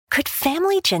Could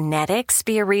family genetics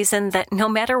be a reason that no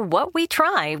matter what we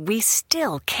try, we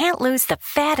still can't lose the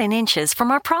fat and inches from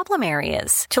our problem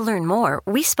areas? To learn more,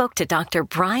 we spoke to Dr.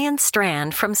 Brian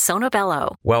Strand from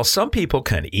Sonobello. While some people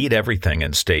can eat everything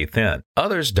and stay thin,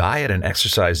 others diet and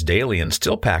exercise daily and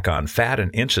still pack on fat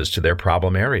and inches to their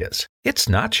problem areas. It's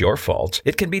not your fault.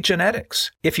 It can be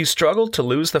genetics. If you struggle to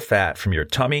lose the fat from your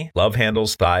tummy, love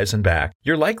handles, thighs, and back,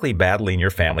 you're likely battling your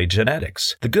family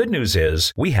genetics. The good news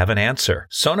is we have an answer.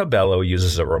 Sonobello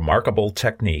uses a remarkable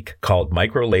technique called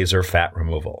microlaser fat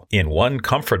removal. In one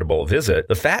comfortable visit,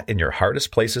 the fat in your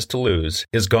hardest places to lose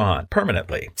is gone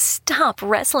permanently. Stop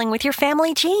wrestling with your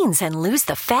family genes and lose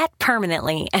the fat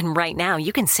permanently. And right now,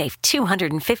 you can save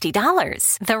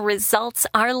 $250. The results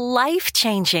are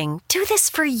life-changing. Do this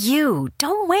for you.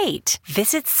 Don't wait.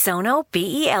 Visit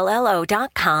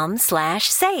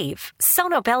sonobello.com/save.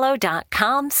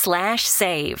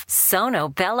 sonobello.com/save.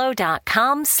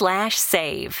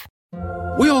 sonobello.com/save.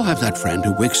 We all have that friend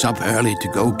who wakes up early to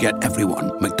go get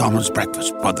everyone McDonald's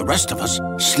breakfast, while the rest of us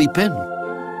sleep in.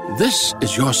 This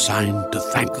is your sign to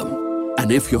thank them.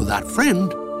 And if you're that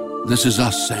friend, this is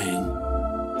us saying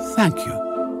thank you.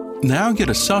 Now get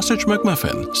a sausage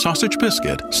McMuffin, sausage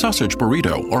biscuit, sausage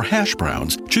burrito, or hash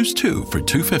browns. Choose 2 for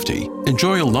 $2.50.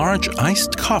 Enjoy a large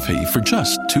iced coffee for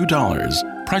just $2.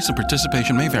 Price and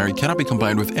participation may vary. Cannot be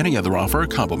combined with any other offer or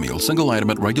combo meal. Single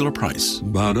item at regular price.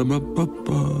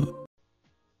 Ba-da-ba-ba-ba.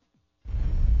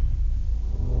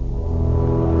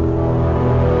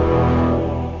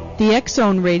 The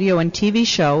X-Zone radio and TV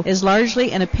show is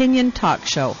largely an opinion talk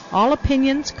show. All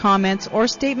opinions, comments, or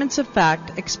statements of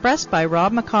fact expressed by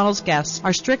Rob McConnell's guests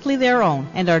are strictly their own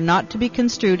and are not to be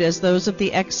construed as those of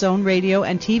the X-Zone radio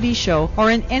and TV show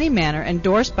or in any manner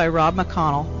endorsed by Rob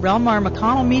McConnell, Relmar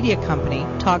McConnell Media Company,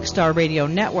 Talkstar Radio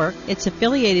Network, its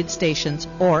affiliated stations,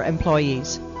 or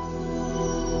employees.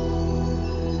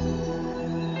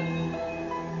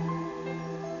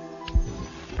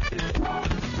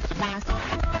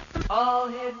 All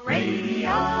Hit Radio.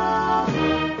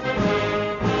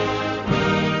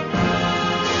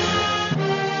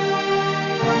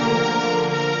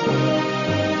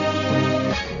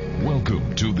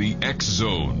 Welcome to the X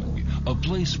Zone, a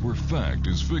place where fact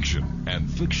is fiction and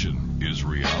fiction is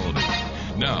reality.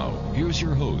 Now, here's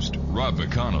your host, Rob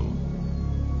McConnell.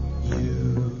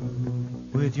 You,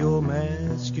 with your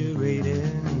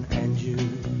masquerading, and you,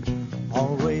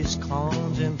 always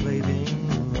contemplating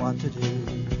what to do.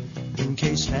 In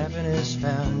case happiness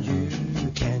found you,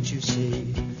 can't you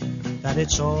see that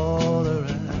it's all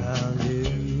around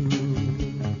you?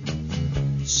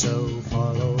 So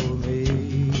follow me.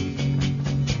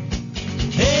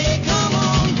 Hey, come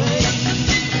on, baby,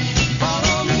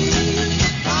 follow me.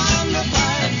 I'm the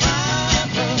Pied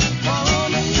Piper. Follow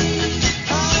me.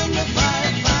 I'm the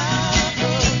Pied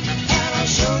Piper, and I'll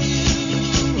show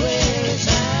you where it's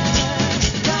at.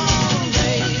 Come on,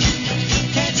 baby,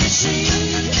 can't you see?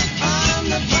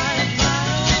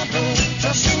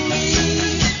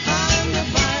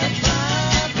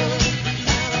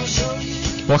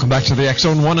 Welcome back to the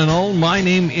X-Zone, one and all. My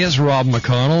name is Rob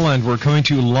McConnell, and we're coming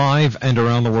to you live and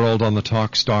around the world on the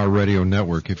Talkstar Radio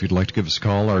Network. If you'd like to give us a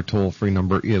call, our toll-free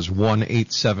number is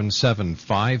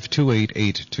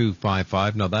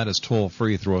 1-877-528-8255. Now, that is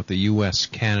toll-free throughout the U.S.,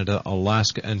 Canada,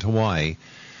 Alaska, and Hawaii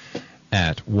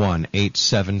at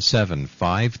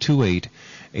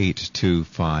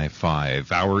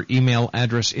 1-877-528-8255. Our email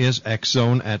address is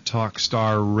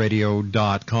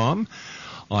xzone@talkstarradio.com.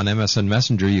 On MSN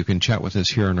Messenger, you can chat with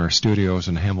us here in our studios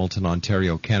in Hamilton,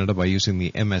 Ontario, Canada by using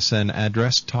the MSN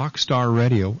address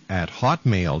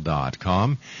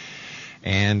talkstarradio@hotmail.com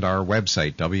and our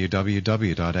website,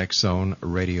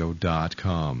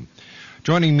 www.xzoneradio.com.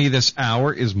 Joining me this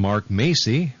hour is Mark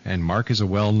MACY, and Mark is a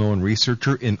well-known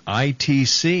researcher in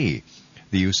ITC,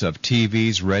 the use of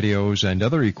TVs, radios, and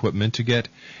other equipment to get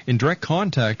in direct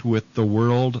contact with the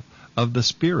world of the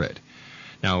spirit.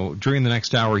 Now, during the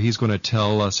next hour, he's going to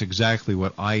tell us exactly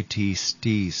what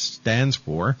ITC stands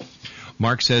for.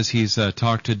 Mark says he's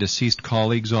talked to deceased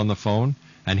colleagues on the phone,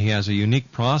 and he has a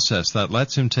unique process that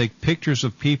lets him take pictures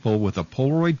of people with a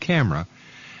Polaroid camera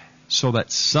so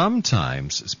that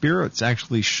sometimes spirits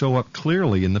actually show up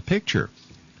clearly in the picture.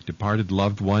 Departed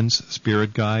loved ones,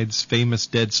 spirit guides, famous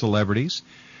dead celebrities.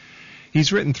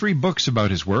 He's written 3 books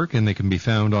about his work, and they can be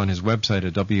found on his website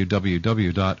at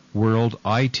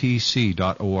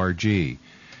www.worlditc.org.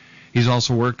 He's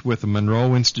also worked with the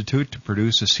Monroe Institute to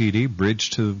produce a CD, Bridge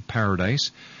to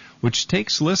Paradise, which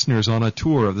takes listeners on a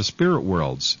tour of the spirit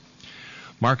worlds.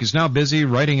 Mark is now busy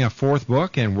writing a 4th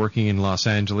book and working in Los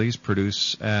Angeles,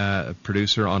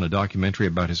 producer on a documentary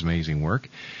about his amazing work.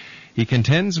 He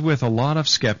contends with a lot of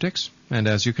skeptics, and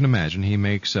as you can imagine, he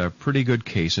makes a pretty good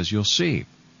case, as you'll see.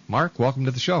 Mark, welcome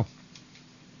to the show.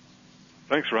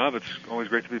 Thanks, Rob. It's always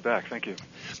great to be back. Thank you.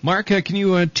 Mark, can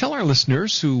you tell our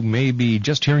listeners who may be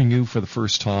just hearing you for the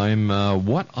first time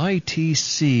what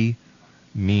ITC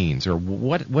means, or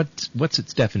what's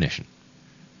its definition?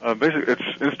 Basically,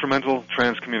 it's instrumental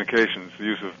transcommunication. It's the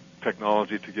use of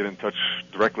technology to get in touch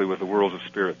directly with the worlds of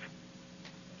spirit.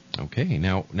 Okay.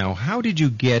 Now, how did you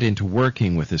get into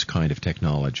working with this kind of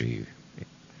technology?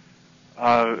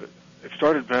 It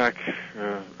started back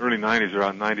early 90s,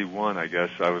 around 91, I guess.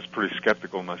 I was pretty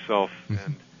skeptical myself,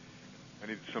 and I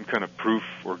needed some kind of proof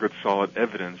or good solid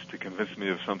evidence to convince me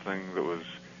of something that was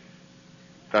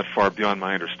that far beyond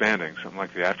my understanding, something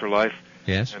like the afterlife.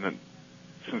 Yes. And then,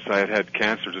 since I had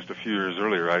cancer just a few years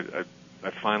earlier, I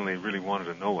finally really wanted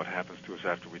to know what happens to us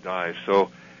after we die. So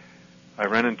I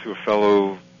ran into a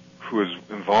fellow who was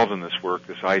involved in this work,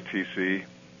 this ITC,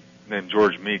 named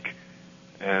George Meek,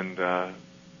 and the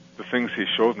things he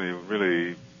showed me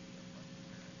really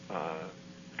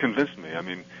convinced me. I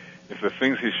mean, if the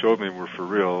things he showed me were for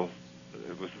real,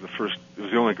 it was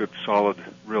the only good, solid,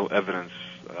 real evidence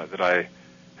that I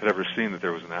had ever seen that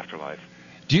there was an afterlife.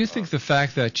 Do you think the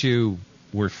fact that you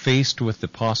were faced with the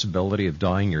possibility of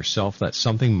dying yourself, that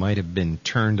something might have been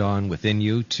turned on within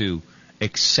you to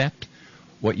accept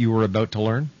what you were about to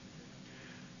learn?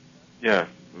 Yeah,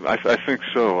 I think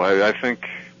so. I think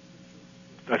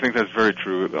that's very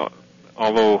true.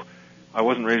 Although I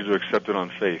wasn't ready to accept it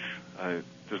on faith.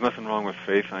 There's nothing wrong with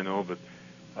faith, I know, but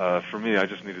for me, I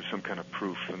just needed some kind of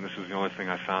proof, and this is the only thing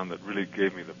I found that really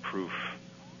gave me the proof.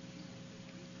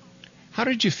 How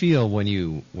did you feel when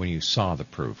you saw the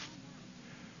proof?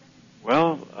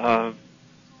 Well,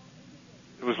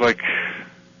 it was like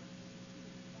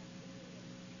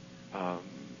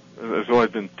as though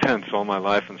I'd been tense all my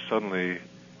life, and suddenly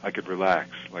I could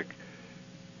relax. Like,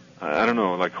 I don't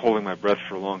know, like holding my breath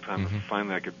for a long time, and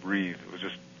finally I could breathe. It was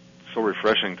just so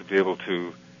refreshing to be able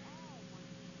to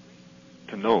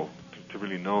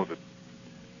really know that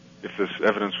if this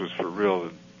evidence was for real,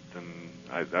 then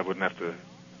I wouldn't have to.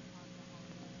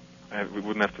 We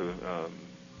wouldn't have to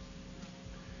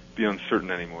be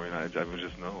uncertain anymore. I would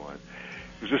just know. It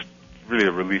was just really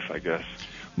a relief, I guess.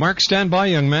 Mark, stand by,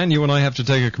 young man. You and I have to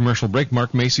take a commercial break.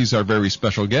 Mark MACY is our very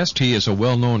special guest. He is a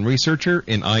well-known researcher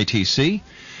in ITC.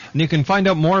 And you can find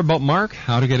out more about Mark,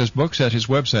 how to get his books, at his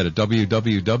website at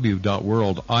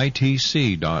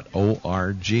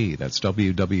www.worlditc.org. That's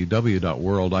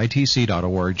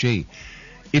www.worlditc.org.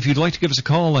 If you'd like to give us a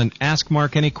call and ask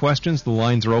Mark any questions, the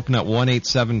lines are open at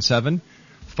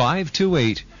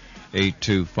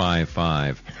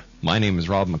 1-877-528-8255. My name is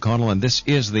Rob McConnell, and this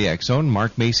is the X-Zone.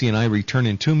 Mark MACY and I return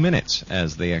in 2 minutes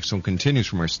as the X-Zone continues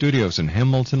from our studios in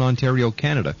Hamilton, Ontario,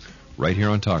 Canada, right here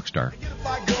on Talkstar.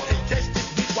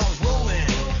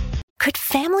 Could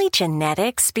family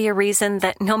genetics be a reason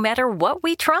that no matter what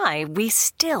we try, we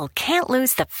still can't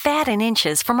lose the fat and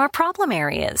inches from our problem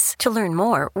areas? To learn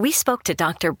more, we spoke to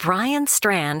Dr. Brian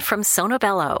Strand from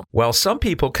Sonobello. While some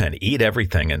people can eat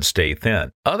everything and stay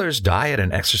thin, others diet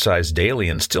and exercise daily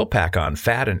and still pack on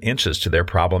fat and inches to their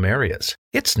problem areas.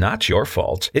 It's not your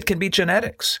fault. It can be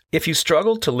genetics. If you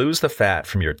struggle to lose the fat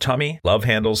from your tummy, love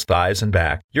handles, thighs, and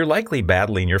back, you're likely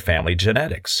battling your family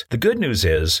genetics. The good news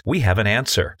is we have an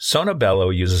answer.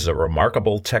 Sonobello uses a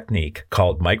remarkable technique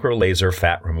called microlaser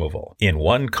fat removal. In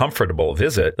one comfortable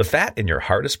visit, the fat in your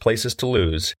hardest places to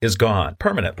lose is gone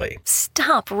permanently.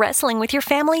 Stop wrestling with your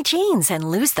family genes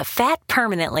and lose the fat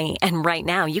permanently. And right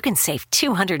now, you can save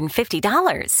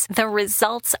 $250. The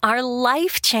results are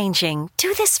life-changing.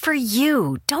 Do this for you.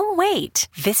 Don't wait.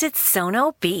 Visit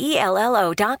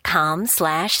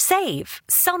sonobello.com/save.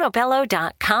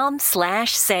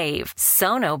 sonobello.com/save.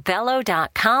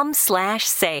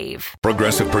 sonobello.com/save.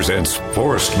 Progressive presents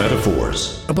Forced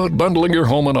Metaphors about bundling your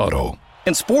home and auto.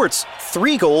 In sports,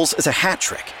 3 goals is a hat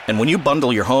trick. And when you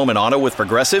bundle your home and auto with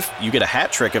Progressive, you get a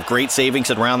hat trick of great savings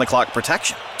and round-the-clock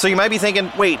protection. So you might be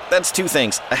thinking, wait, that's 2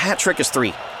 things. A hat trick is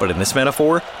 3. But in this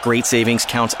metaphor, great savings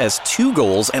counts as 2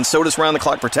 goals, and so does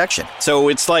round-the-clock protection. So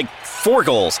it's like 4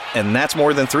 goals, and that's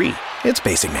more than 3. It's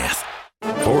basic math.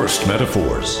 Forced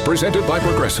Metaphors, presented by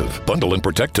Progressive. Bundle and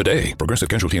protect today. Progressive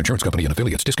Casualty Insurance Company and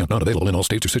affiliates. Discount not available in all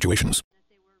states or situations.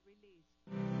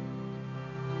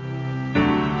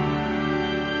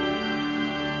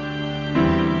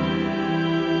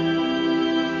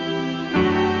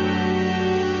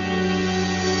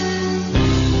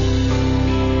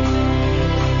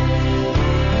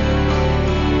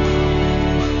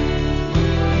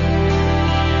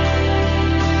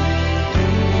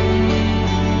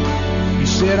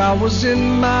 I was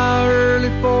in my early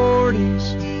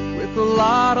 40s with with a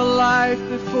lot of life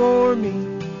before me,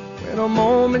 when a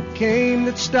moment came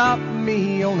that stopped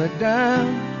me on a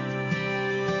dime.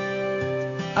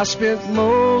 I spent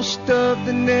most of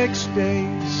the next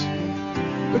days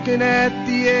looking at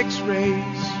the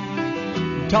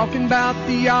x-rays, talking about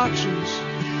the options,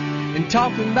 and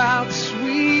talking about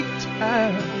sweet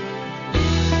time.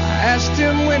 I asked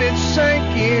him when it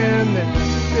sank in that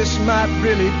this might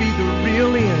really be the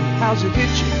real end. How's it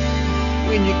hit you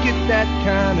when you get that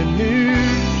kind of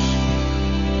news?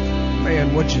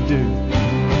 Man, what'd you do?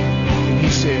 And he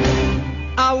said,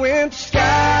 I went skydiving,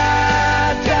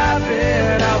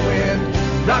 I went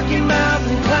Rocky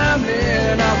Mountain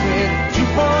climbing, I went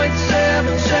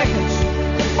 2.7 seconds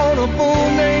on a bull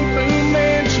named Fu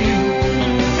Manchu,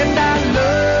 and I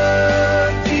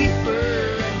love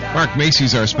deeper. Mark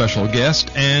Macy's our special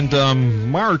guest, and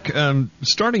Mark,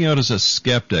 starting out as a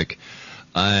skeptic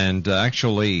and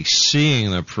actually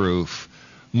seeing the proof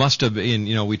must have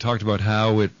been, we talked about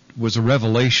how it was a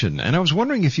revelation, and I was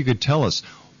wondering if you could tell us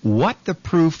what the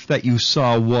proof that you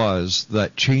saw was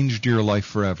that changed your life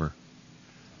forever.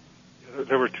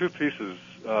 There were two pieces.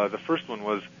 The first one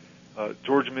was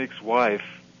George Meek's wife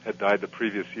had died the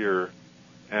previous year,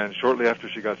 and shortly after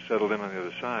she got settled in on the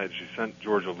other side, she sent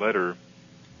George a letter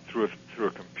through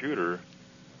a computer,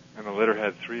 and the letter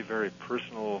had 3 very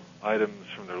personal items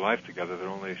from their life together that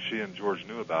only she and George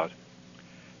knew about.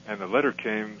 And the letter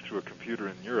came through a computer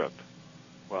in Europe,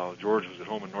 while George was at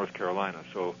home in North Carolina.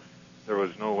 So there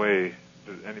was no way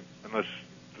that unless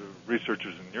the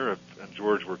researchers in Europe and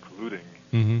George were colluding,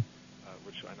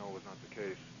 which I know was not the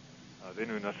case. They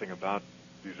knew nothing about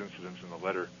these incidents in the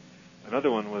letter.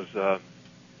 Another one was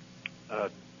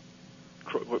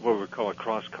what we would call a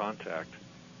cross-contact.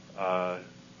 A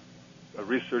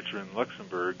researcher in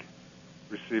Luxembourg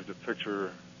received a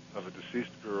picture of a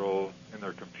deceased girl in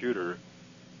their computer,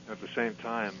 and at the same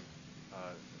time,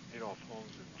 Adolf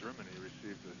Holmes in Germany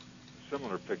received a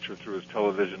similar picture through his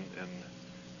television in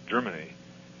Germany.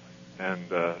 And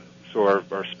so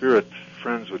our spirit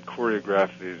friends would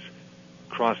choreograph these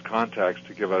cross-contacts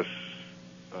to give us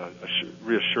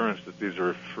reassurance that these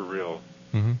are for real.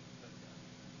 Mm-hmm.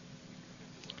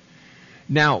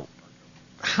 Now,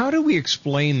 how do we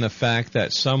explain the fact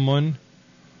that someone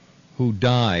who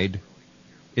died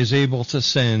is able to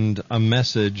send a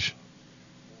message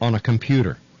on a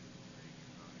computer?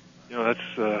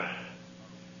 It's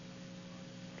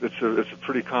a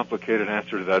pretty complicated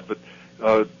answer to that. But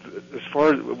as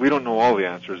far as we don't know all the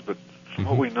answers, but from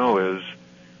what we know is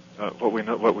what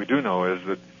we do know is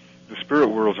that the spirit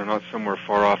worlds are not somewhere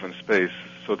far off in space,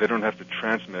 so they don't have to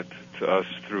transmit to us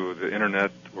through the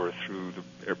internet or through the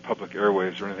public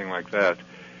airwaves or anything like that.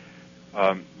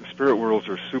 The spirit worlds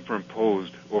are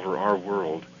superimposed over our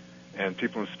world, and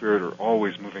people in spirit are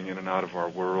always moving in and out of our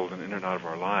world and in and out of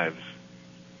our lives.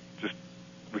 Just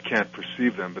we can't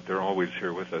perceive them, but they're always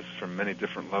here with us from many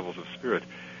different levels of spirit.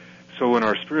 So when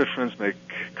our spirit friends make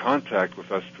contact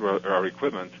with us through our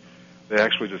equipment, they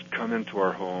actually just come into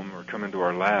our home or come into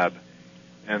our lab,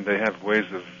 and they have ways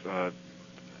of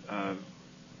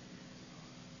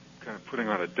kind of putting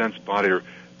on a dense body or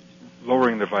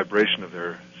lowering the vibration of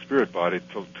their spirit body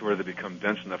to where they become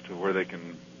dense enough to where they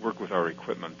can work with our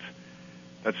equipment.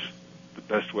 That's the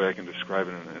best way I can describe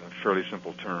it in fairly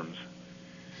simple terms.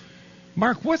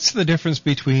 Mark, what's the difference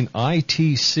between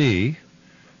ITC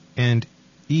and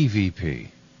EVP?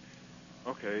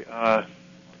 Okay.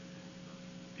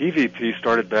 EVP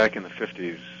started back in the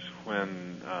 50s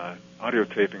when audio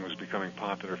taping was becoming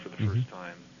popular for the first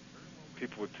time.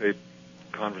 People would tape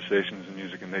conversations and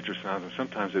music and nature sounds, and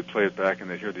sometimes they'd play it back and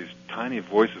they'd hear these tiny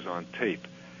voices on tape,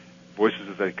 voices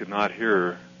that they could not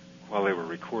hear while they were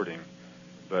recording,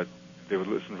 but they would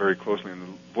listen very closely, and the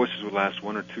voices would last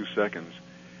 1 or 2 seconds.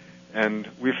 And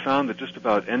we've found that just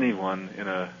about anyone in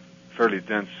a fairly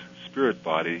dense spirit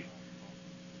body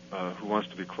who wants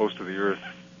to be close to the earth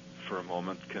for a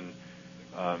moment can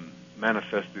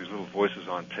manifest these little voices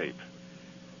on tape.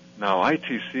 Now,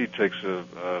 ITC takes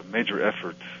a major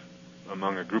effort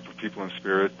among a group of people in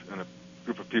spirit and a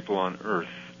group of people on earth.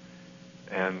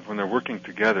 And when they're working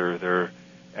together, their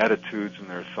attitudes and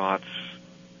their thoughts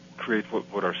create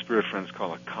what our spirit friends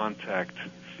call a contact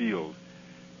field.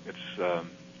 It's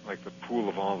like the pool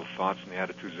of all the thoughts and the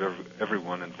attitudes of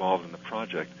everyone involved in the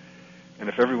project. And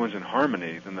if everyone's in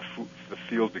harmony, then the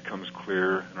field becomes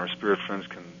clear, and our spirit friends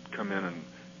can come in and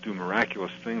do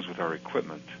miraculous things with our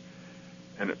equipment.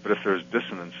 But if there's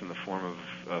dissonance in the form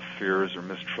of fears or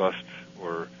mistrust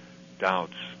or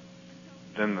doubts,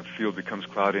 then the field becomes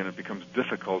cloudy and it becomes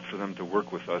difficult for them to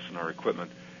work with us and our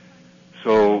equipment.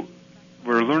 So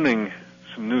we're learning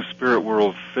some new spirit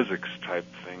world physics type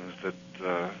things that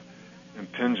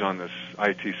impinge on this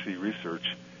ITC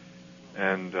research.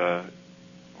 And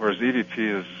whereas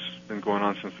EVP has been going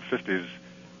on since the 50s,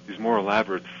 these more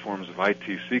elaborate forms of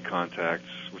ITC contacts,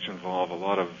 which involve a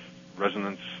lot of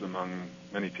resonance among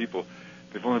many people,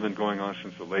 they've only been going on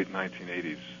since the late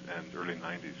 1980s and early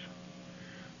 90s.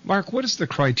 Mark, what is the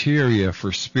criteria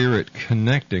for spirit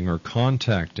connecting or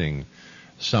contacting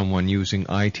someone using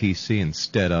ITC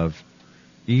instead of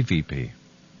EVP?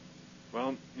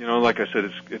 Well, like I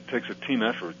said, it takes a team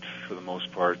effort for the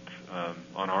most part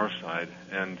on our side,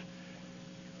 and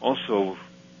also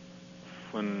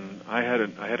when I had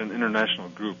an international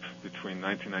group between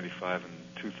 1995 and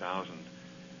 2000.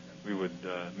 We would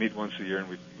meet once a year, and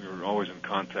we were always in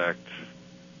contact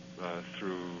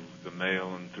through the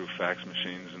mail and through fax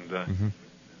machines. And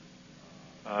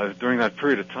during that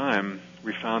period of time,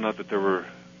 we found out that there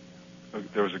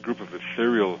was a group of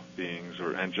ethereal beings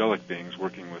or angelic beings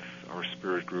working with our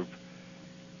spirit group,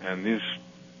 and these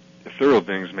ethereal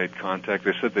beings made contact.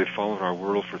 They said they followed our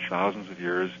world for thousands of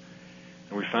years,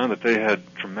 and we found that they had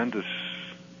tremendous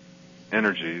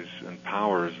energies and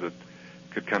powers that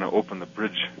could kind of open the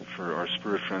bridge for our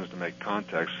spirit friends to make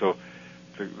contacts. So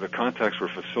the contacts were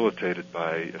facilitated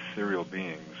by ethereal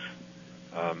beings.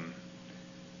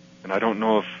 And I don't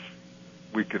know if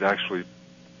we could actually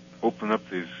open up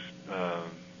these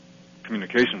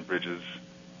communication bridges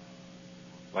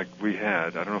like we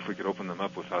had. I don't know if we could open them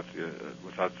up without the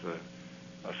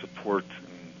support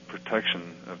and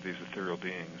protection of these ethereal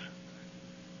beings.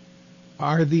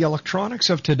 Are the electronics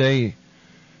of today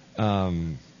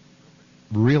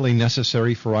really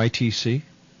necessary for ITC?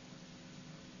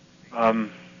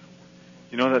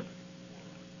 That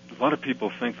a lot of people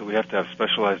think that we have to have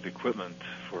specialized equipment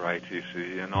for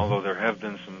ITC, and although there have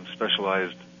been some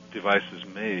specialized devices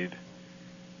made,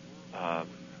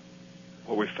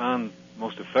 what we found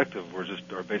most effective were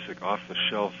just our basic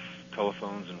off-the-shelf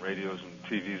telephones and radios and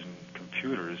TVs and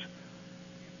computers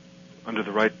under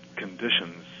the right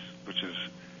conditions, which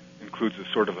includes a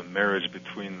sort of a marriage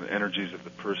between the energies of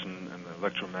the person and the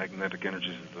electromagnetic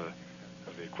energies of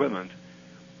the equipment.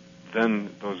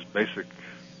 Then those basic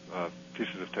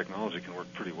pieces of technology can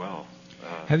work pretty well.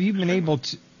 Have you been able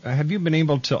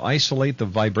to isolate the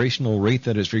vibrational rate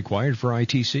that is required for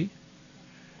ITC?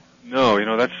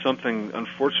 No, that's something,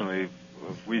 unfortunately,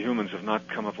 we humans have not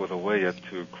come up with a way yet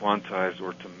to quantize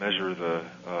or to measure the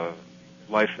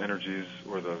life energies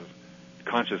or the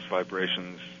conscious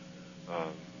vibrations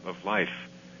of life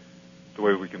the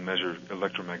way we can measure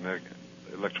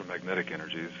electromagnetic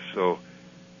energies. So,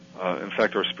 in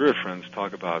fact, our spirit friends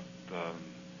talk about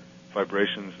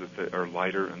vibrations that are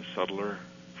lighter and subtler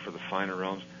for the finer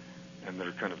realms, and that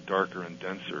are kind of darker and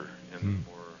denser in the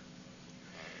more...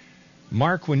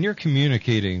 Mark, when you're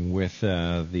communicating with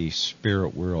the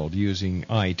spirit world using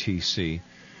ITC,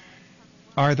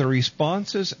 are the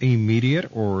responses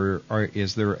immediate, or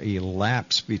is there a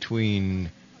lapse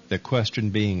between the question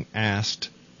being asked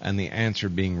and the answer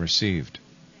being received?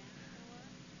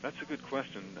 That's a good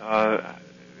question.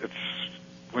 It's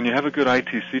when you have a good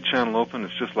ITC channel open,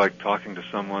 it's just like talking to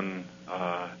someone,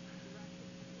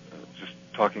 just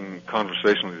talking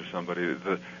conversationally to somebody.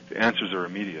 The answers are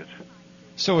immediate.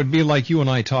 So it'd be like you and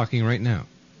I talking right now?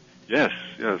 Yes.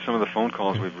 Yeah, some of the phone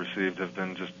calls we've received have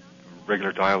been just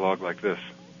regular dialogue like this.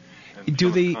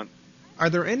 And are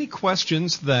there any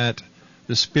questions that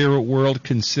the spirit world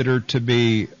considered to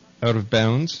be out of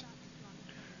bounds?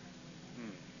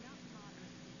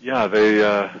 Yeah, they...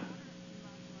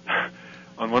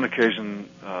 on one occasion,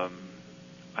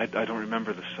 I don't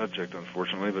remember the subject,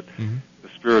 unfortunately, but the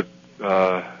spirit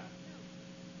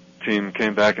team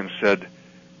came back and said...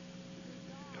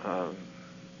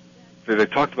 They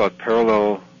talked about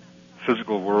parallel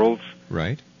physical worlds.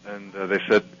 Right. And they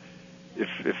said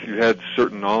if you had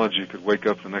certain knowledge, you could wake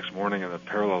up the next morning in a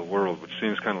parallel world, which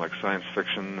seems kind of like science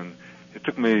fiction. And it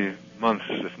took me months,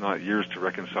 if not years, to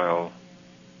reconcile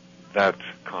that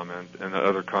comment and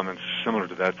other comments similar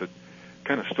to that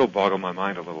kind of still boggle my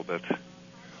mind a little bit.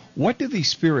 What do these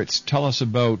spirits tell us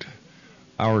about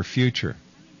our future?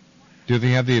 Do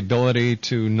they have the ability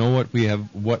to know what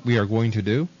we are going to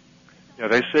do? Yeah,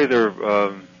 they say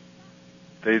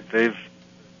they've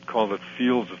called it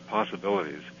fields of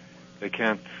possibilities. They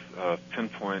can't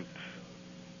pinpoint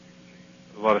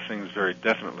a lot of things very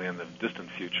definitely in the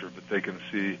distant future, but they can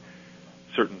see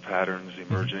certain patterns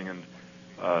emerging and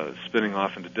spinning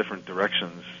off into different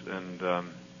directions. And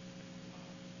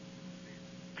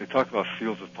they talk about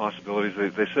fields of possibilities.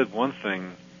 They said one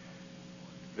thing.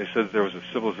 They said there was a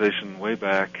civilization way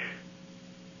back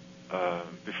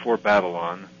before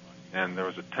Babylon, and there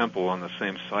was a temple on the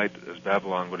same site as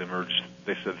Babylon would emerge,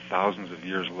 they said, thousands of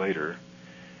years later.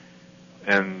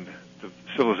 and the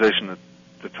civilization at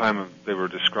the time they were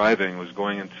describing was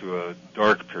going into a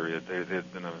dark period. They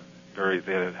had been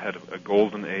they had a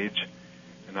golden age,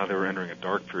 and now they were entering a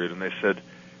dark period. And they said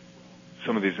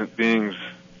some of these beings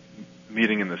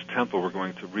meeting in this temple were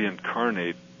going to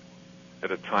reincarnate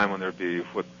at a time when there'd be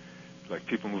like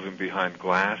people moving behind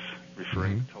glass,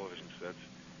 referring to television sets,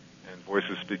 and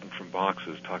voices speaking from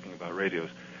boxes, talking about radios.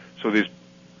 So these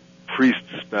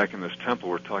priests back in this temple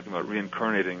were talking about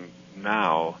reincarnating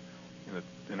now,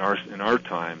 in our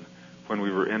time, when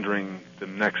we were entering the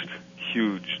next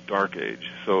huge dark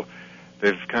age. So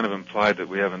they've kind of implied that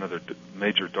we have another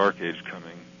major dark age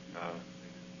coming,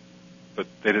 but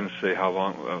they didn't say how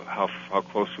long, how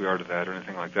close we are to that or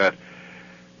anything like that.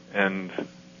 And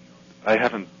I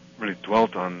haven't really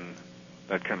dwelt on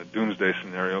that kind of doomsday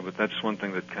scenario, but that's one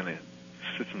thing that kind of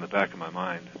sits in the back of my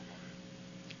mind.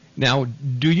 Now,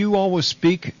 do you always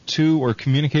speak to or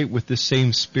communicate with the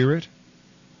same spirit?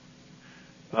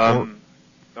 We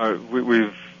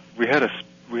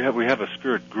have a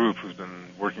spirit group who's been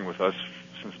working with us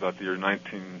since about the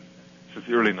since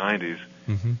the early 90s,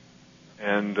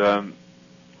 and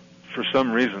for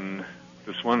some reason,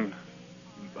 this one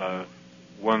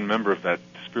member of that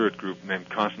spirit group named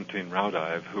Konstantin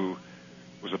Raudive, who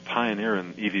was a pioneer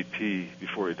in EVP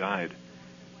before he died,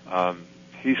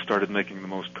 he started making the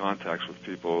most contacts with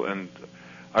people, and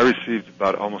I received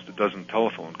about almost a dozen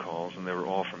telephone calls, and they were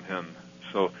all from him.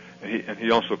 So, and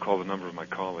he also called a number of my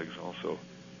colleagues also,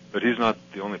 but he's not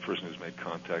the only person who's made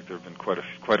contact. There have been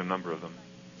quite a number of them.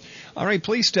 All right,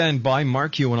 please stand by.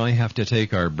 Mark, you and I have to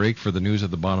take our break for the news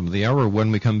at the bottom of the hour.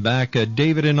 When we come back,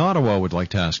 David in Ottawa would like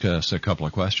to ask us a couple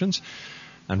of questions,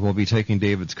 and we'll be taking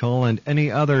David's call. And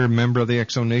any other member of the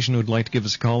X Zone Nation who'd like to give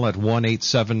us a call at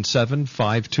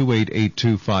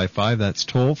 1-877-528-8255. That's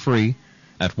toll free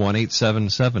at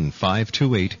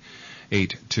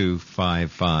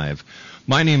 1-877-528-8255.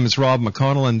 My name is Rob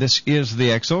McConnell, and this is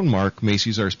the X Zone. Mark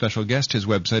Macy's our special guest. His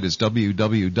website is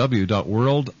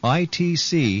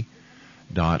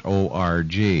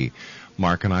www.worlditc.org.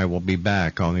 Mark and I will be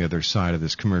back on the other side of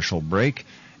this commercial break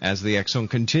as the X Zone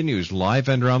continues live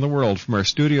and around the world from our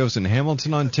studios in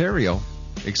Hamilton, Ontario,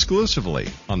 exclusively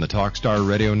on the Talkstar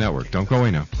Radio Network. Don't go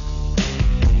away now.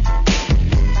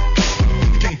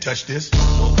 You can't touch this.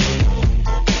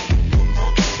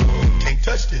 Can't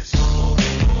touch this.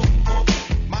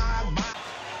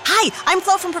 Hi, I'm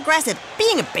Flo from Progressive.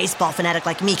 Being a baseball fanatic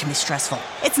like me can be stressful.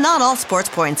 It's not all sports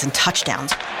points and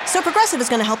touchdowns. So Progressive is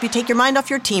going to help you take your mind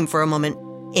off your team for a moment.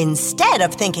 Instead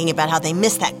of thinking about how they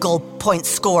missed that goal point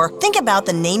score, think about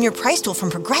the Name Your Price tool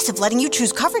from Progressive, letting you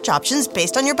choose coverage options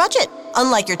based on your budget,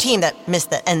 unlike your team that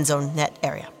missed the end zone net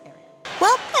area.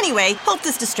 Well, anyway, hope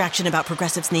this distraction about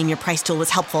Progressive's Name Your Price tool was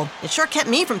helpful. It sure kept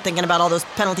me from thinking about all those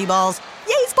penalty balls.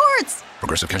 Yay, sports!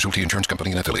 Progressive Casualty Insurance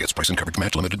Company and Affiliates. Price and coverage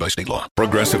match limited by state law.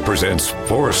 Progressive presents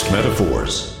Forced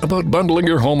Metaphors about bundling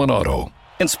your home and auto.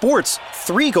 In sports,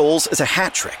 3 goals is a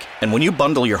hat trick. And when you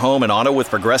bundle your home and auto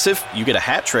with Progressive, you get a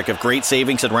hat trick of great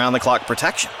savings and round-the-clock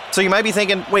protection. So you might be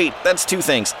thinking, wait, that's 2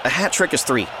 things. A hat trick is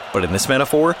 3. But in this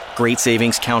metaphor, great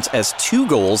savings counts as 2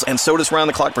 goals, and so does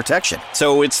round-the-clock protection.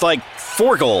 So it's like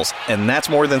 4 goals, and that's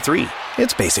more than 3.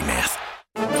 It's basic math.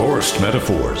 Forced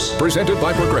Metaphors, presented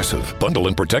by Progressive. Bundle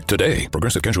and protect today.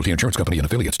 Progressive Casualty Insurance Company and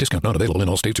Affiliates. Discount not available in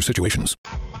all states or situations.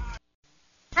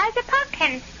 I was a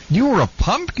pumpkin. You were a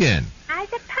pumpkin? I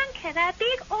was a pumpkin, a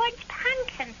big orange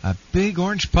pumpkin. A big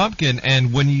orange pumpkin.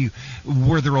 And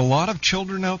were there a lot of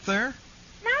children out there?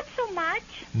 Not so much.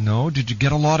 No? Did you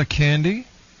get a lot of candy?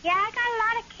 Yeah, I got a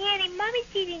lot of candy.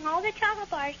 Mommy's eating all the chocolate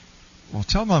bars. Well,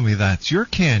 tell Mommy that's your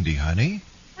candy, honey.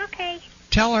 Okay.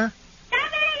 Tell her. Stop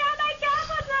eating all my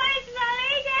chocolate bars,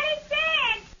 Mommy. Daddy's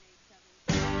dead.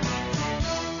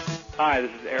 Hi,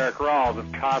 this is Eric Rawls of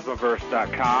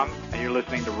Cosmoverse.com, and you're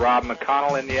listening to Rob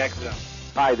McConnell in the X Zone.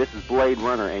 Hi, this is Blade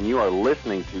Runner, and you are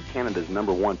listening to Canada's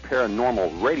 #1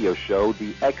 paranormal radio show,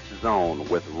 The X Zone,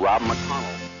 with Rob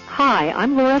McConnell. Hi,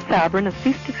 I'm Laura Sabrin of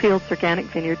Feast to Fields Organic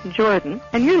Vineyard in Jordan,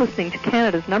 and you're listening to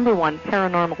Canada's #1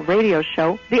 paranormal radio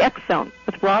show, The X Zone,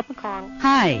 with Rob McConnell.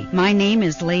 Hi, my name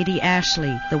is Lady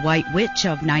Ashley, the White Witch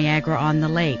of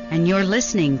Niagara-on-the-Lake, and you're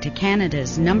listening to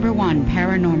Canada's #1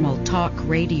 paranormal talk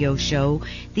radio show,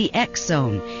 The X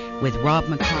Zone, with Rob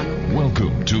McConnell.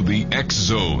 Welcome to The X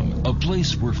Zone, a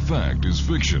place where fact is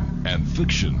fiction and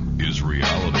fiction is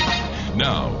reality.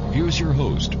 Now, here's your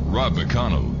host, Rob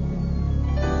McConnell.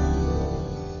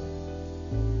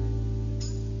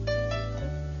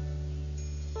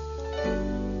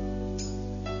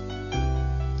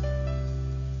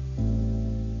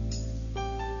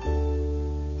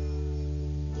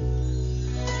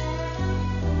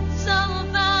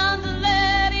 Someone found the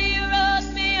letter you wrote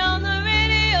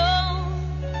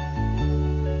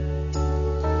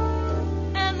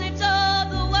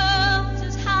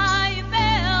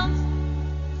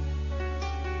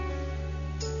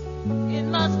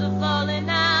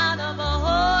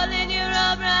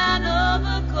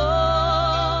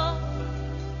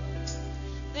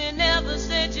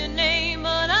your name,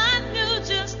 but I knew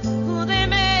just who they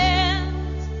meant.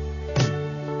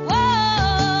 Whoa,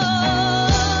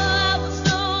 I was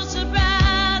so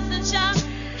surprised and shocked,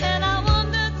 and I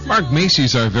wondered. Mark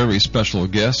Macy's our very special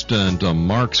guest, and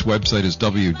Mark's website is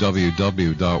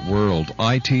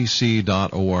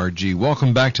www.worlditc.org.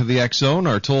 Welcome back to the X Zone.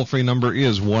 Our toll-free number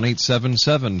is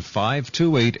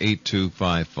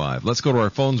 1-877-528-8255. Let's go to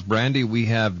our phones. Brandy, we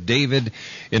have David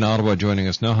in Ottawa joining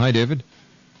us now. Hi, David.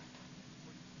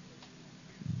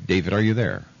 David, are you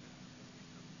there?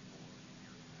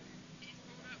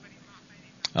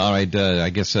 All right, I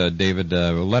guess David,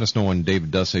 let us know when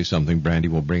David does say something. Brandy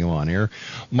will bring him on here.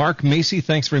 Mark Macy,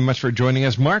 thanks very much for joining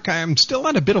us. Mark, I am still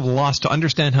at a bit of a loss to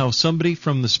understand how somebody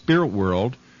from the spirit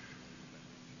world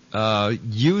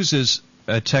uses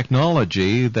a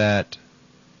technology that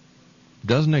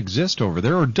doesn't exist over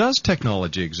there, or does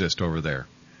technology exist over there?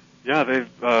 Yeah, they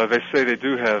say they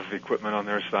do have equipment on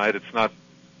their side. It's not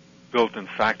built in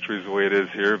factories the way it is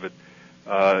here, but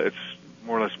it's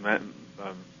more or less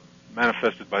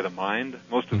manifested by the mind.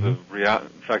 Most of the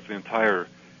in fact, the entire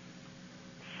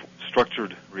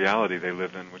structured reality they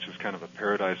live in, which is kind of a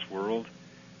paradise world,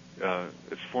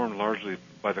 it's formed largely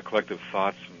by the collective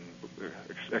thoughts and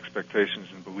expectations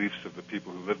and beliefs of the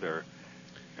people who live there.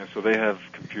 And so they have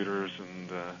computers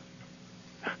and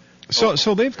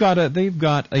so they've got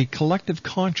a collective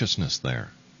consciousness there.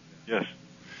 Yes.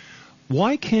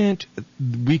 Why can't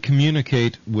we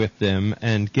communicate with them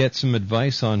and get some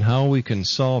advice on how we can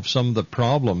solve some of the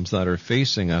problems that are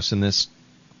facing us in this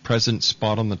present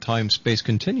spot on the time-space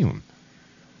continuum?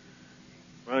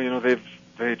 Well,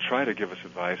 they try to give us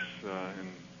advice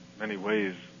in many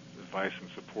ways, advice and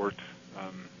support.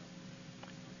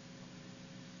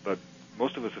 But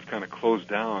most of us have kind of closed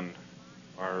down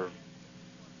our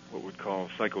what we'd call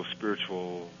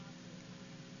psycho-spiritual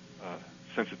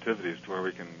sensitivities to where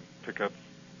we can pick up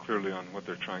clearly on what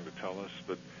they're trying to tell us.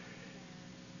 But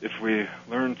if we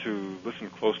learn to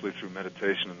listen closely through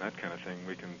meditation and that kind of thing,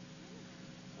 we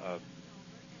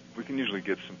can usually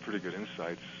get some pretty good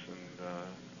insights.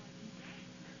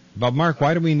 But Mark,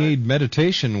 why do we need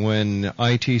meditation when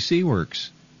ITC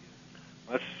works?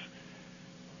 That's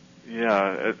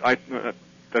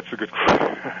a good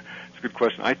it's a good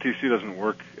question. ITC doesn't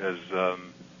work as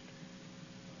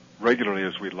regularly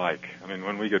as we'd like. I mean,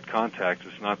 when we get contacts,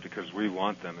 it's not because we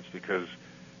want them. It's because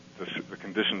the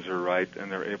conditions are right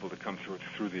and they're able to come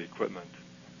through the equipment.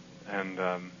 And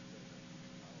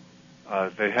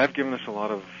they have given us a lot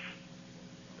of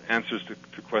answers to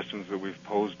questions that we've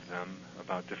posed them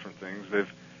about different things.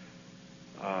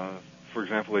 For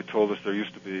example, they told us there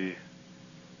used to be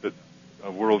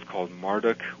a world called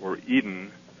Marduk or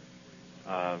Eden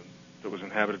that was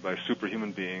inhabited by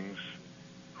superhuman beings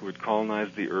who had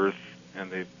colonized the earth, and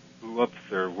they blew up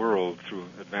their world through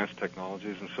advanced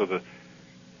technologies. And so the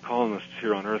colonists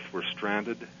here on earth were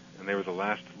stranded, and they were the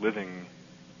last living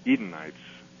Edenites,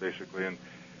 basically. And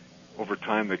over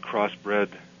time, they crossbred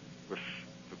with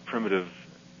the primitive,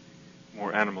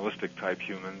 more animalistic type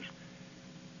humans,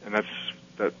 and that's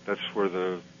where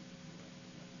the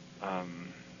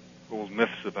old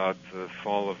myths about the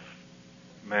fall of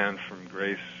man from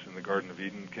grace in the Garden of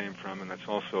Eden came from, and that's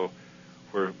also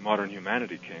where modern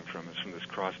humanity came from. It's from this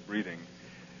crossbreeding.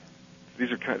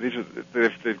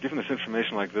 They've given us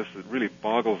information like this that really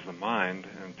boggles the mind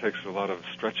and takes a lot of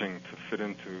stretching to fit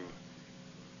into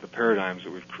the paradigms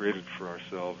that we've created for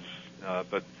ourselves.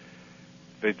 But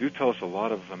they do tell us a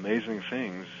lot of amazing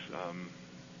things,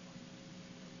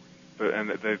 and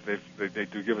they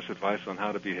do give us advice on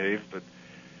how to behave. But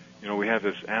we have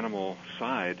this animal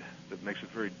side that makes it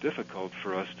very difficult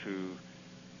for us to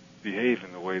behave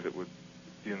in the way that would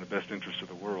be in the best interest of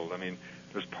the world. I mean,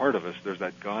 there's part of us, there's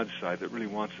that God side that really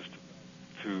wants us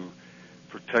to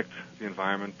protect the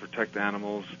environment, protect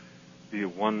animals, be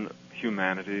one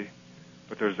humanity.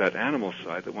 But there's that animal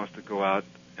side that wants to go out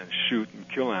and shoot and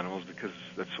kill animals because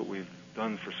that's what we've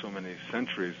done for so many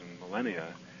centuries and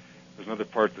millennia. There's another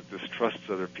part that distrusts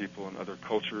other people and other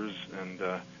cultures, and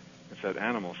it's that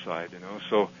animal side,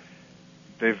 So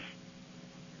they've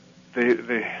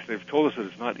told us that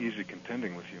it's not easy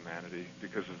contending with humanity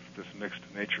because of this mixed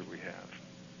nature we have.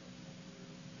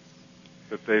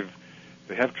 But they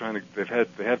have tried to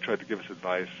give us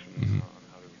advice on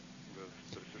how to live, but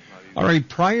it's just not easy. All right.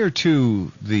 Prior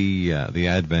to the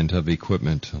advent of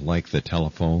equipment like the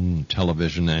telephone,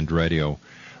 television, and radio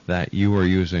that you are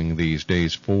using these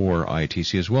days for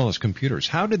ITC as well as computers,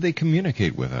 how did they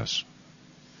communicate with us?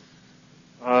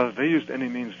 They used any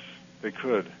means they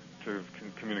could to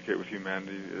communicate with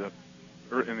humanity.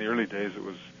 In the early days, it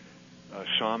was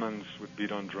shamans would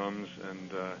beat on drums,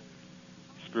 and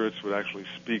spirits would actually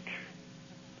speak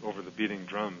over the beating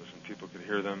drums, and people could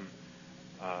hear them.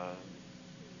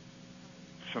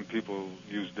 Some people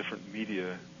use different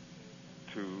media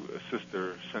to assist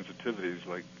their sensitivities,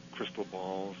 like crystal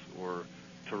balls or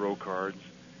tarot cards.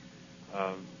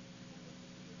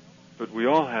 But we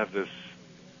all have this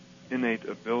innate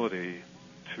ability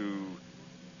to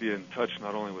be in touch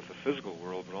not only with the physical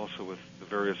world, but also with the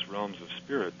various realms of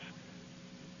spirit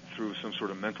through some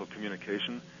sort of mental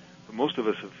communication. But most of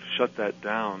us have shut that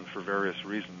down for various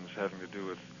reasons, having to do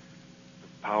with the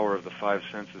power of the five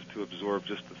senses to absorb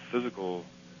just the physical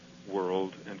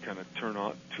world and kind of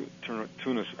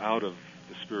tune us out of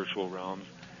the spiritual realms.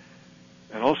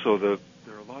 And also, there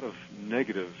are a lot of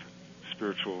negative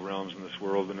spiritual realms in this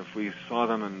world, and if we saw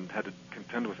them and had to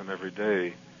contend with them every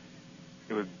day,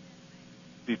 it would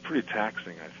be pretty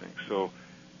taxing, I think. So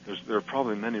there are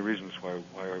probably many reasons why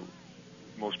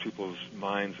most people's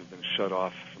minds have been shut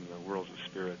off from the worlds of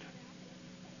spirit.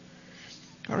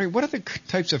 All right, what other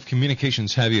types of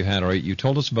communications have you had? All right, you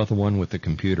told us about the one with the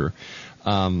computer,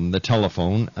 the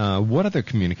telephone. What other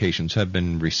communications have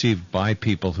been received by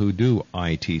people who do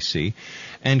ITC?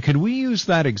 And could we use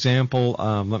that example,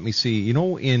 let me see, you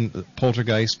know, in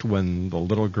Poltergeist when the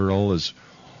little girl is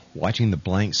watching the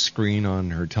blank screen on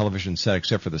her television set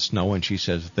except for the snow and she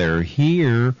says, "They're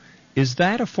here." Is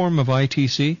that a form of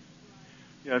ITC?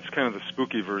 Yeah, it's kind of the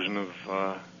spooky version of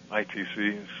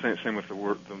ITC. Same with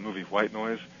the movie White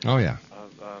Noise. Oh, yeah.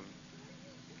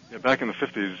 Yeah, back in the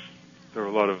 50s, there were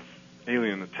a lot of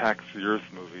alien attacks the Earth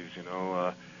movies, you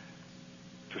know,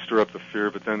 to stir up the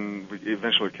fear. But then we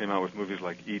eventually came out with movies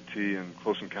like E.T. and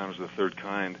Close Encounters of the Third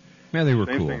Kind. Yeah, they were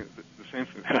cool. The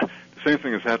same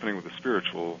thing is happening with the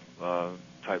spiritual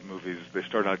type movies. They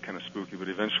start out kind of spooky, but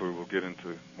eventually we'll get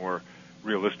into more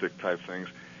realistic type things.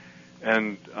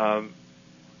 And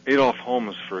Adolf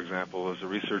Holmes, for example, is a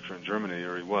researcher in Germany,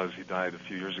 or he died a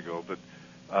few years ago, but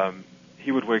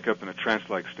he would wake up in a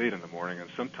trance-like state in the morning, and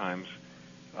sometimes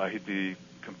he'd be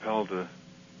compelled to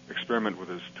experiment with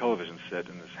his television set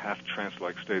in this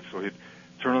half-trance-like state. So he'd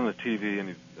turn on the TV and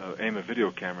he'd aim a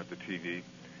video camera at the TV,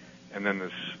 and then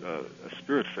this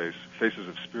faces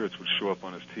of spirits would show up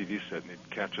on his TV set, and he'd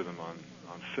capture them on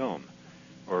film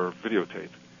or videotape.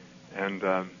 And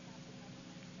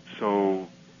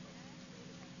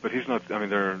but he's not, I mean,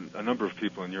 there are a number of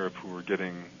people in Europe who are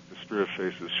getting the spirit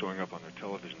faces showing up on their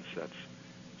television sets.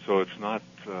 So it's not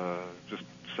just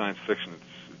science fiction,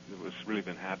 it's really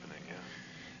been happening, yeah.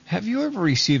 Have you ever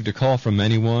received a call from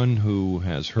anyone who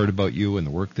has heard about you and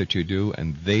the work that you do,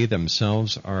 and they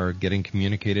themselves are getting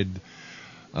communicated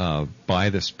by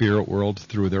the spirit world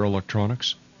through their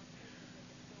electronics?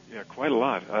 Yeah, quite a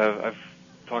lot. I've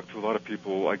talked to a lot of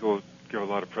people. I go give a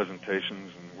lot of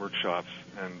presentations and workshops,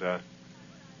 and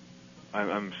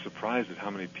I'm surprised at how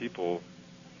many people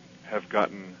have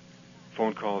gotten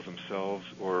phone calls themselves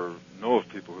or know of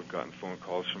people who've gotten phone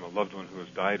calls from a loved one who has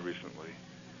died recently.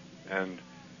 And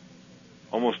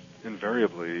almost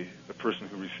invariably, the person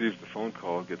who receives the phone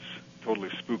call gets totally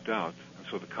spooked out, and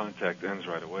so the contact ends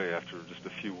right away after just a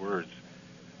few words.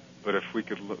 But if we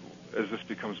could, as this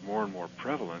becomes more and more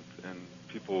prevalent and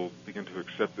people begin to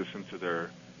accept this into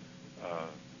their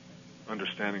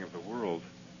understanding of the world,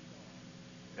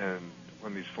 and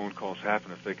when these phone calls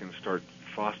happen, if they can start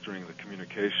fostering the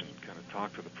communication, kind of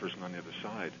talk to the person on the other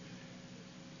side,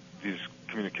 these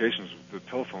communications, the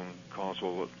telephone calls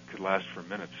could last for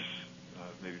minutes,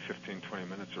 maybe 15, 20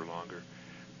 minutes or longer.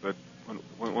 But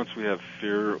once we have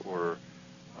fear or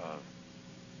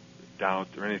doubt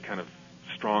or any kind of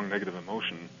strong negative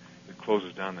emotion, it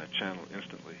closes down that channel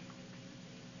instantly.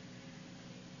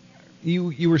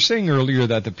 You were saying earlier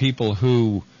that the people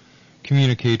who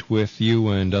communicate with you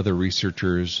and other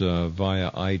researchers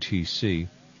via ITC,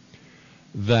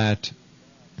 that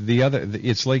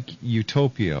it's like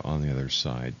utopia on the other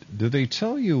side. Do they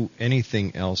tell you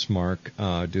anything else, Mark?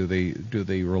 Do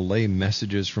they relay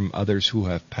messages from others who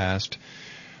have passed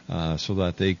so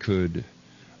that they could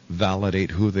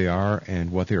validate who they are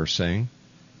and what they are saying?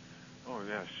 Oh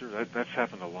yeah, sure. That's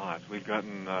happened a lot. We've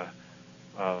gotten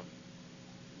a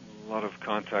lot of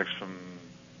contacts from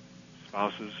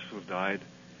spouses who have died,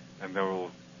 and they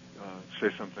will say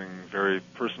something very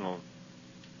personal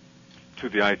to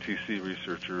the ITC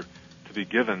researcher to be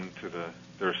given to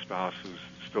their spouse who's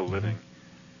still living,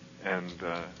 and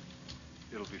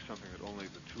it'll be something that only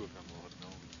the two of them will have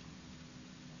known.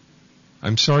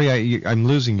 I'm sorry, I'm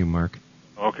losing you, Mark.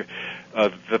 Okay.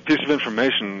 The piece of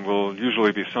information will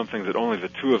usually be something that only the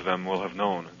two of them will have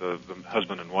known, the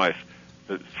husband and wife.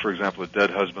 For example, the dead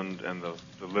husband and the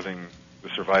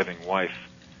surviving wife.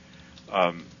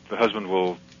 The husband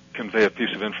will convey a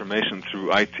piece of information through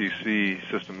ITC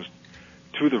systems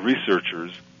to the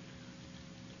researchers,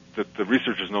 that the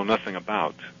researchers know nothing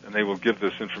about, and they will give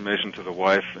this information to the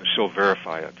wife, and she'll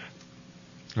verify it.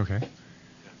 Okay.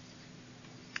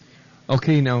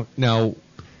 Okay. Now,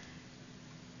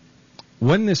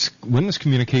 when this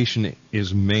communication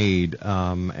is made,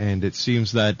 and it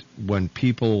seems that when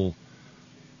people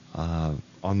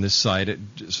on this side,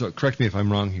 so correct me if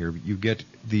I'm wrong here, you get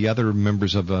the other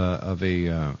members of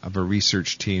a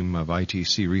research team of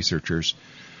ITC researchers.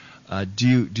 How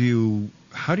do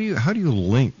you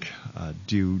link?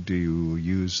 Do you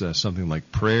use something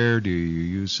like prayer? Do you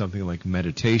use something like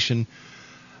meditation?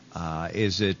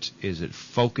 Is it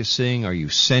focusing? Are you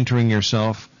centering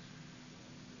yourself?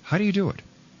 How do you do it?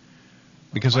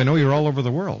 Because I know you're all over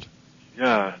the world.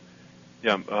 Yeah.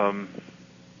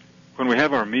 When we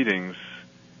have our meetings,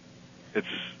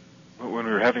 when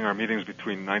we were having our meetings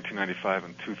between 1995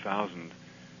 and 2000,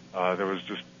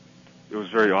 it was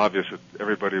very obvious that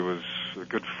everybody was a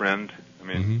good friend. I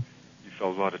mean, you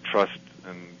felt a lot of trust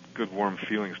and good, warm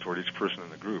feelings toward each person in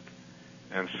the group.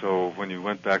 And so when you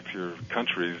went back to your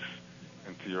countries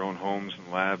and to your own homes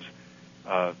and labs,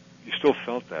 you still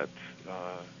felt that.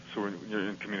 So when you're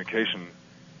in communication,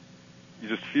 you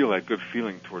just feel that good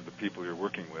feeling toward the people you're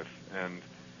working with, and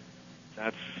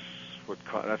that's what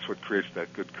creates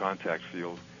that good contact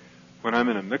field. When I'm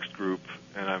in a mixed group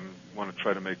and I want to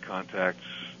try to make contacts,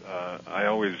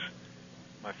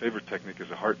 my favorite technique is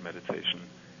a heart meditation.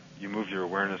 You move your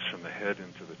awareness from the head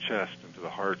into the chest, into the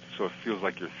heart, so it feels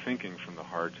like you're thinking from the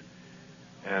heart.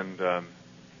 And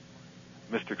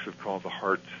mystics have called the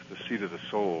heart the seat of the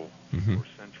soul for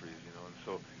centuries, And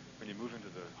so when you move into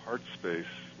the heart space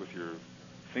with your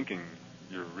thinking,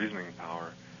 your reasoning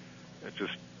power, it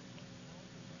just,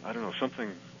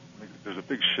 there's a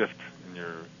big shift in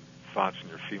your thoughts and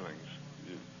your feelings.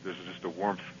 There's just a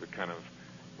warmth that kind of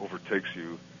overtakes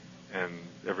you and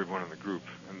everyone in the group.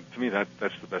 And to me, that's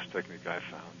the best technique I've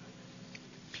found.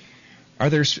 Are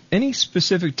there any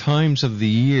specific times of the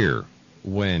year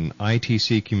when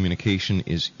ITC communication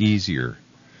is easier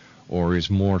or is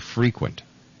more frequent?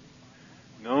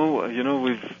 No,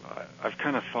 I've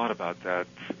kind of thought about that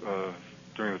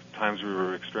during the times we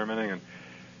were experimenting, and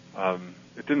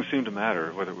it didn't seem to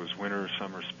matter whether it was winter,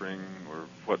 summer, spring, or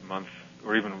what month,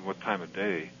 or even what time of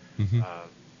day.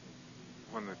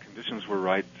 When the conditions were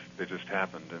right, they just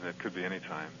happened, and it could be any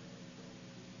time.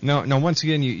 Now, once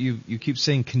again, you keep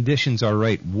saying conditions are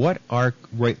right. What are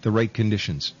the right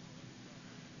conditions?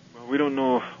 Well, we don't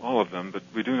know all of them, but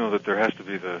we do know that there has to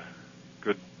be the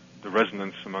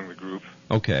resonance among the group.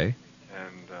 Okay.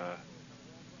 And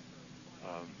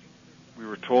we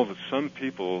were told that some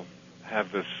people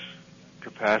have this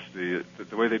capacity, that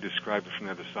the way they describe it from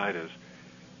the other side is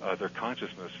their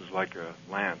consciousness is like a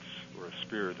lance or a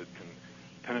spear that can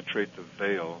penetrate the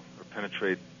veil or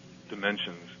penetrate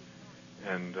dimensions,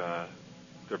 and their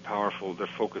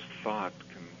focused thought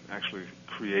can actually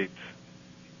create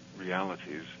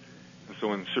realities. And so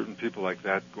when certain people like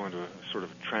that go into a sort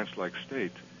of trance-like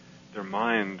state, their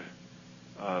mind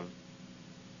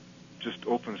just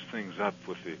opens things up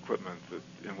with the equipment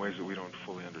in ways that we don't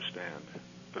fully understand.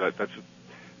 But that's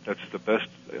the best.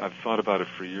 I've thought about it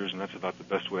for years, and that's about the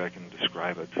best way I can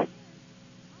describe it.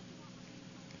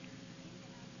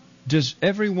 Does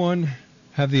everyone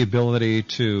have the ability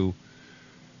to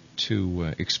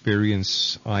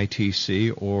experience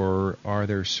ITC, or are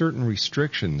there certain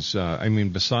restrictions?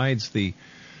 Besides the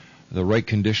right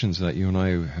conditions that you and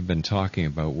I have been talking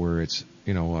about, where it's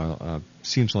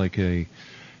seems like a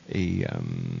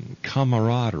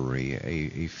camaraderie,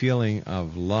 a feeling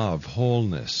of love,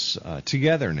 wholeness,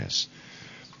 togetherness.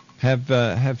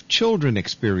 Have children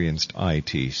experienced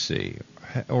ITC,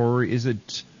 or is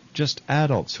it just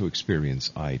adults who experience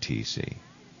ITC?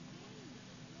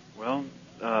 Well,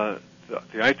 the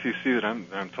ITC that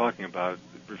I'm talking about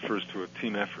refers to a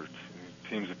team effort,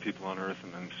 teams of people on Earth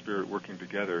and then spirit working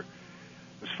together.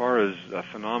 As far as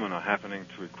phenomena happening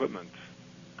to equipment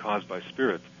caused by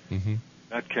spirit,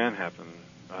 that can happen,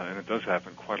 and it does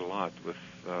happen quite a lot, with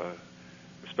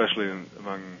especially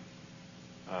among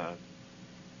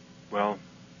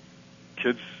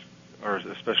kids are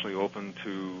especially open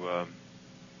to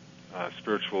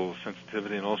spiritual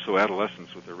sensitivity, and also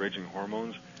adolescents with their raging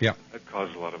hormones. Yeah, that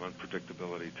causes a lot of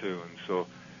unpredictability too, and so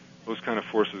those kind of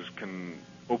forces can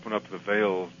open up the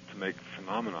veil to make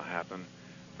phenomena happen,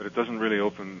 but it doesn't really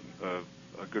open a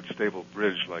good stable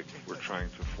bridge like we're trying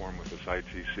to form with this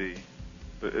ITC.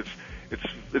 But it's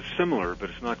similar, but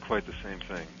it's not quite the same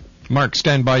thing. Mark,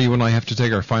 stand by. You and I have to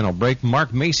take our final break.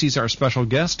 Mark MACY's our special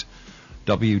guest.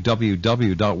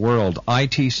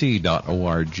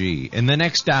 www.worlditc.org. In the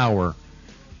next hour,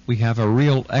 we have a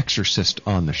real exorcist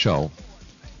on the show.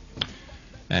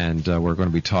 And we're going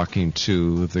to be talking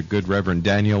to the good Reverend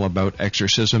Daniel about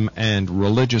exorcism and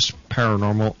religious,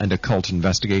 paranormal, and occult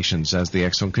investigations as the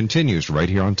X Zone continues right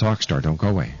here on Talkstar. Don't go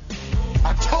away.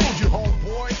 I told you,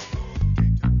 homeboy.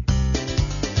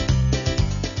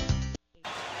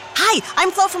 Hi,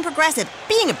 I'm Flo from Progressive.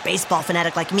 Being a baseball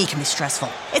fanatic like me can be stressful.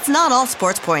 It's not all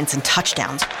sports points and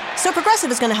touchdowns. So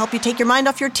Progressive is going to help you take your mind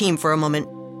off your team for a moment.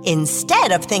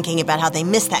 Instead of thinking about how they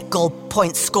missed that goal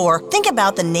point score, think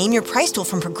about the Name Your Price tool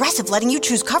from Progressive, letting you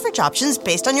choose coverage options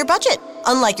based on your budget,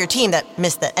 unlike your team that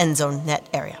missed the end zone net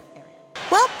area.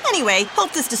 Well, anyway,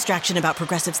 hope this distraction about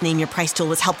Progressive's Name Your Price tool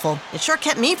was helpful. It sure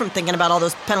kept me from thinking about all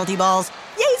those penalty balls.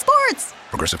 Yay, sports!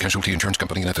 Progressive Casualty Insurance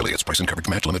Company and affiliates. Price and coverage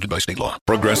match limited by state law.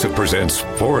 Progressive presents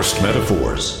Forced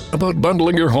Metaphors about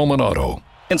bundling your home and auto.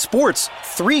 In sports,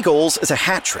 3 goals is a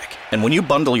hat trick. And when you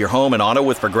bundle your home and auto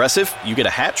with Progressive, you get a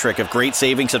hat trick of great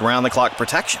savings and round-the-clock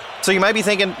protection. So you might be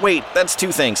thinking, wait, that's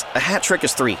 2 things. A hat trick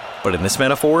is 3. But in this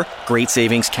metaphor, great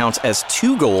savings counts as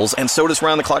 2 goals, and so does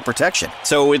round-the-clock protection.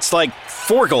 So it's like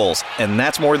 4 goals, and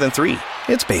that's more than 3.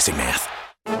 It's basic math.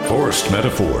 Forced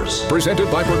Metaphors,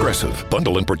 presented by Progressive.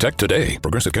 Bundle and protect today.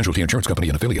 Progressive Casualty Insurance Company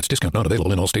and affiliates. Discount not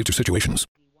available in all states or situations.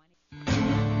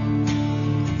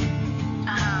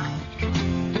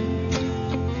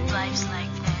 Life's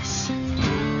like this.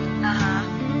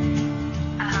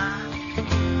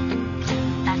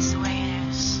 That's the way it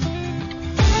is.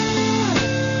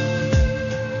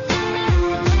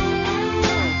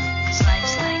 'Cause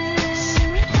life's like this.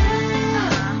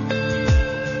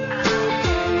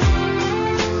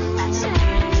 That's the way it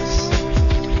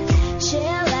is. Chill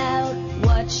out,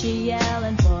 what you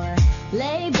yelling for?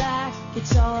 Lay back,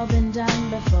 it's all been done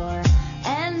before.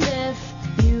 And if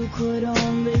you could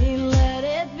only let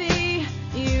it be,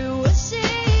 you would see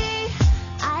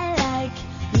I like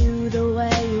you the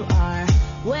way you are.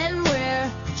 When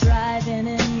we're driving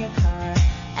in your car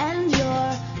and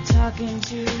you're talking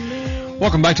to me.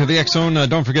 Welcome back to the X Zone.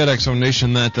 Don't forget, X Zone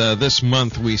Nation, that this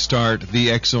month we start the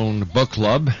X Zone Book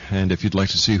Club. And if you'd like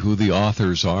to see who the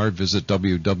authors are, visit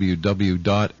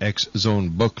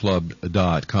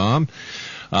www.xzonebookclub.com.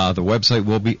 The website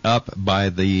will be up by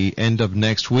the end of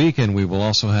next week, and we will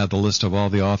also have the list of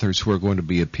all the authors who are going to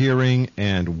be appearing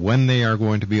and when they are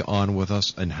going to be on with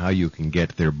us and how you can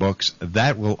get their books.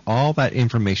 All that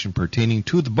information pertaining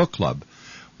to the book club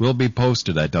will be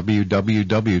posted at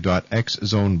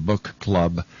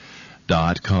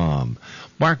www.xzonebookclub.com.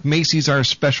 Mark Macy's our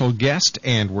special guest,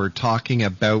 and we're talking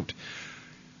about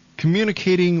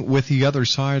communicating with the other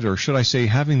side, or should I say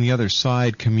having the other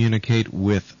side communicate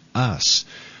with us.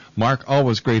 Mark,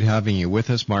 always great having you with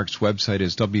us. Mark's website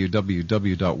is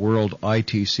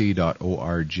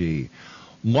www.worlditc.org.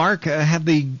 Mark,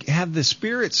 have the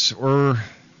spirits or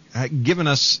given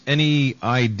us any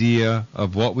idea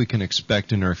of what we can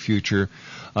expect in our future?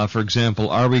 For example,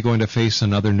 are we going to face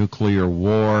another nuclear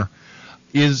war?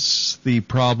 Is the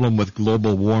problem with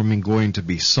global warming going to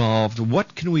be solved?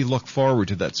 What can we look forward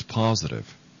to that's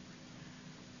positive?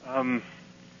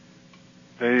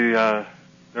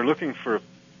 They're looking forward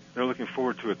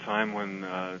to a time when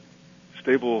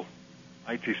stable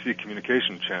ITC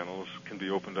communication channels can be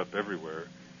opened up everywhere,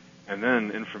 and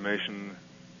then information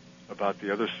about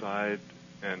the other side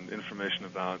and information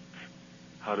about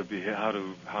how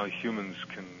humans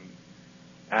can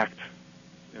act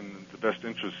in the best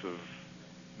interests of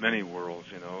many worlds.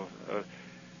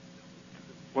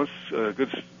 Once a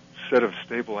good set of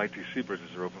stable ITC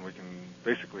bridges are open, we can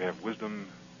basically have wisdom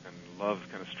and love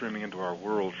kind of streaming into our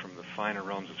world from the finer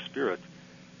realms of spirit.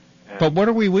 But what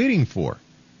are we waiting for?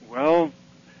 Well,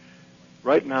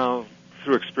 right now,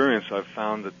 through experience, I've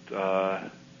found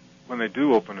that when they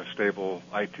do open a stable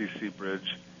ITC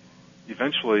bridge,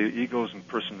 eventually egos and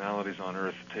personalities on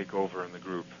Earth take over in the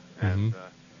group, and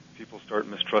people start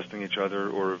mistrusting each other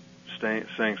or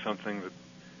saying something that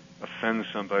offends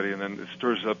somebody, and then it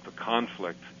stirs up the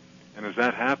conflict. And as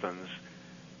that happens,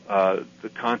 the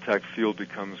contact field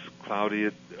becomes cloudy.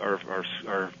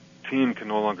 Our team can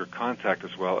no longer contact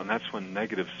as well, and that's when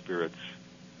negative spirits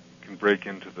can break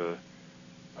into the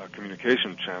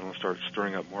communication channel and start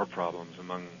stirring up more problems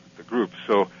among the group.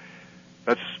 So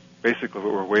that's basically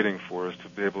what we're waiting for, is to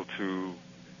be able to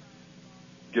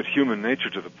get human nature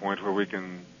to the point where we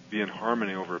can be in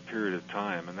harmony over a period of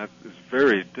time, and that is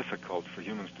very difficult for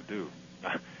humans to do.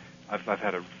 I've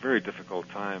had a very difficult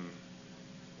time.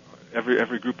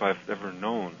 Every group I've ever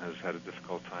known has had a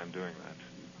difficult time doing that.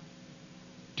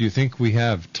 Do you think we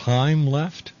have time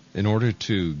left in order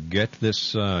to get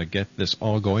this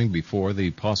all going before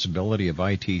the possibility of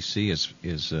ITC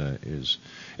is a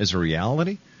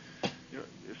reality?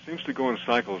 It seems to go in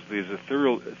cycles. These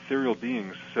ethereal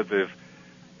beings said they've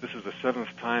this is the 7th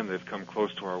time they've come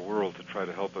close to our world to try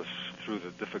to help us through the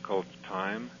difficult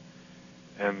time.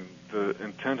 And the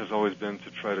intent has always been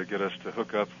to try to get us to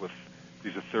hook up with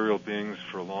these ethereal beings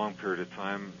for a long period of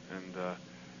time and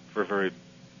for a very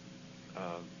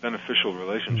beneficial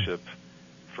relationship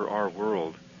for our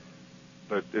world.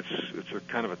 But it's a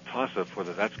kind of a toss-up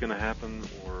whether that's going to happen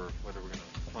or whether we're going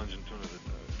to plunge into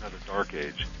another dark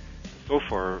age. So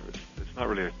far, it's not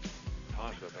really a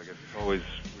toss-up. I guess we've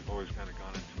always kind of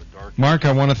gone into a dark. Mark,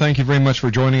 I want to thank you very much for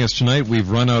joining us tonight. We've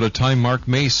run out of time. Mark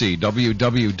MACY,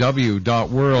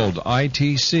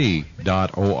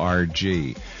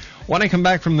 www.worlditc.org. When I come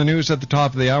back from the news at the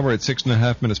top of the hour at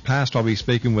 6.5 minutes past, I'll be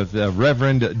speaking with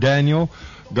Reverend Daniel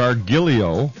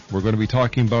Gargilio. We're going to be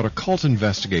talking about occult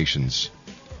investigations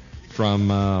from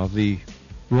the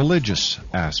religious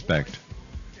aspect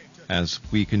as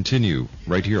we continue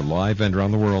right here live and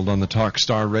around the world on the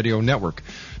Talkstar Radio Network.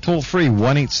 Toll free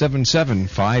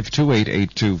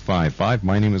 1-877-528-8255.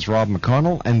 My name is Rob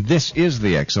McConnell, and this is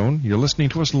the X Zone. You're listening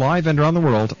to us live and around the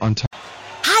world on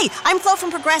Hi, I'm Flo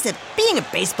from Progressive. Being a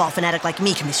baseball fanatic like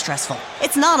me can be stressful.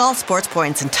 It's not all sports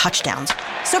points and touchdowns.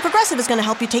 So Progressive is going to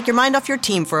help you take your mind off your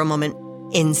team for a moment.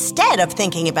 Instead of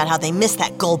thinking about how they missed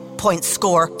that goal point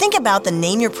score, think about the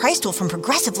Name Your Price tool from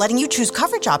Progressive, letting you choose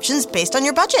coverage options based on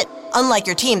your budget, unlike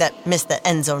your team that missed the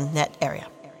end zone net area.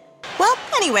 Well,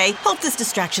 anyway, hope this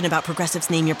distraction about Progressive's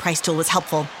Name Your Price tool was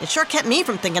helpful. It sure kept me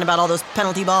from thinking about all those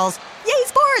penalty balls. Yay,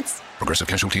 sports! Progressive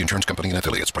Casualty Insurance Company and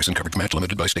Affiliates. Price and coverage match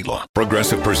limited by state law.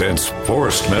 Progressive presents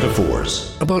Forced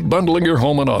Metaphors about bundling your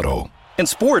home and auto. In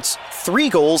sports, 3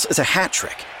 goals is a hat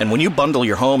trick. And when you bundle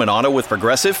your home and auto with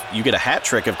Progressive, you get a hat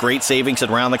trick of great savings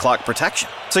and round-the-clock protection.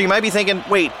 So you might be thinking,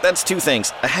 wait, that's 2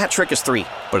 things. A hat trick is 3.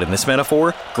 But in this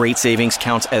metaphor, great savings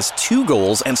counts as 2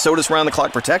 goals, and so does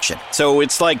round-the-clock protection. So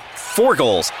it's like 4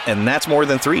 goals, and that's more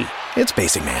than 3. It's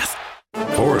basic math.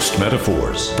 Forced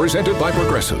Metaphors, presented by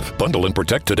Progressive. Bundle and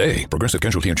protect today. Progressive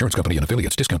Casualty Insurance Company and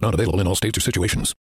Affiliates. Discount not available in all states or situations.